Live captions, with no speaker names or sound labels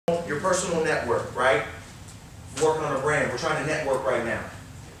your personal network, right? Working on a brand. We're trying to network right now.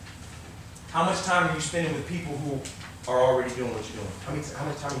 How much time are you spending with people who are already doing what you're doing? How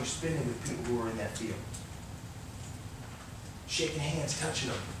much time are you spending with people who are in that field? Shaking hands, touching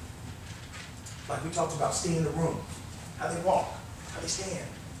them. Like we talked about, stay in the room. How they walk, how they stand.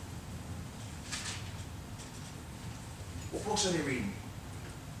 What books are they reading?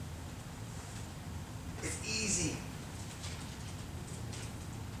 It's easy.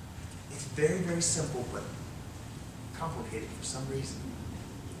 It's very, very simple, but complicated for some reason.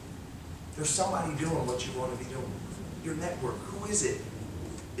 There's somebody doing what you want to be doing. Your network, who is it?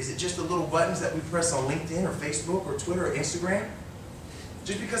 Is it just the little buttons that we press on LinkedIn or Facebook or Twitter or Instagram?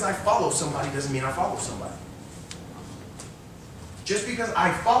 Just because I follow somebody doesn't mean I follow somebody. Just because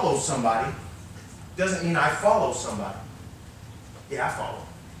I follow somebody doesn't mean I follow somebody. Yeah, I follow.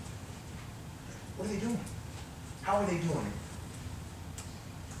 What are they doing? How are they doing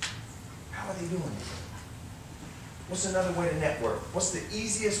it? How are they doing it? What's another way to network? What's the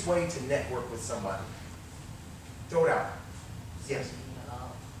easiest way to network with somebody? Throw it out. Yes?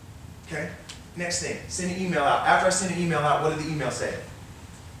 Okay. Next thing, send an email out. After I send an email out, what did the email say?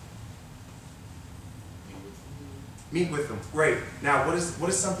 Meet with them. Great. Now, what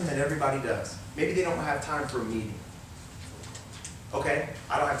is something that everybody does? Maybe they don't have time for a meeting. Okay?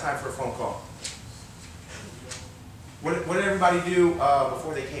 I don't have time for a phone call. What did everybody do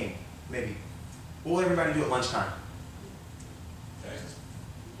before they came? Maybe. What will everybody do at lunchtime?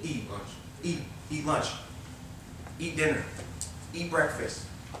 Eat lunch. Eat lunch. Eat dinner. Eat breakfast.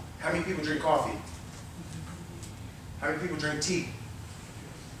 How many people drink coffee? How many people drink tea?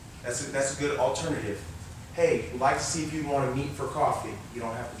 That's a good alternative. Hey, we'd like to see if you want to meet for coffee. You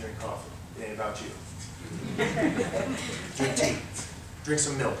don't have to drink coffee. It ain't about you. Drink tea. Drink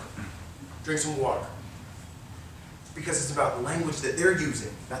some milk. Drink some water. Because it's about the language that they're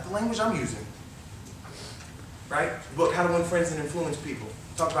using, not the language I'm using. Right? The book, How to Win Friends and Influence People.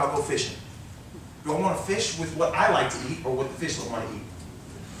 Talk about go fishing. Do I want to fish with what I like to eat or what the fish don't want to eat?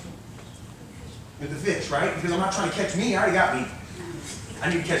 With the fish, right? Because I'm not trying to catch me, I already got me. I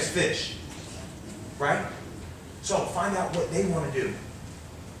need to catch fish. Right? So find out what they want to do.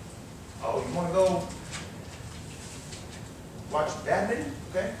 Oh, you want to go watch badminton?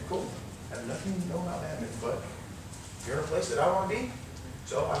 Okay, cool. I have nothing to know about badminton, but you're in a place that I want to be,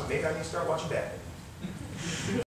 so maybe I need to start watching badminton.